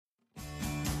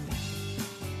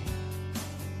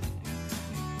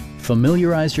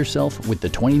Familiarize yourself with the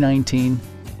 2019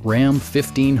 Ram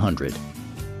 1500.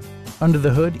 Under the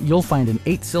hood, you'll find an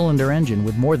 8-cylinder engine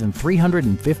with more than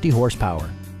 350 horsepower,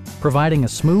 providing a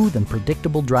smooth and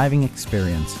predictable driving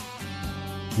experience.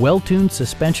 Well-tuned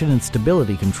suspension and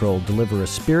stability control deliver a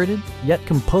spirited yet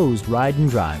composed ride and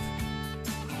drive.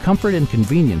 Comfort and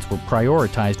convenience were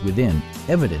prioritized within,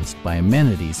 evidenced by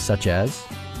amenities such as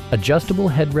adjustable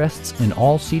headrests in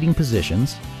all seating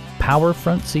positions, power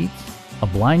front seats, a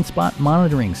blind spot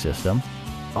monitoring system,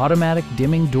 automatic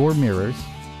dimming door mirrors,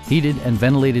 heated and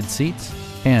ventilated seats,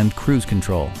 and cruise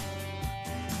control.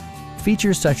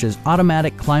 Features such as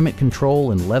automatic climate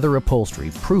control and leather upholstery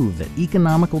prove that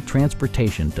economical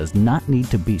transportation does not need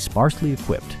to be sparsely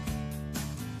equipped.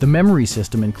 The memory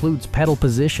system includes pedal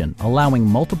position, allowing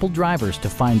multiple drivers to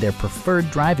find their preferred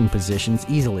driving positions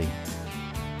easily.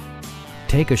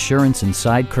 Take assurance in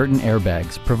side curtain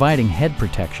airbags, providing head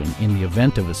protection in the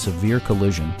event of a severe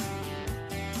collision.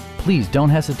 Please don't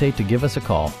hesitate to give us a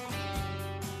call.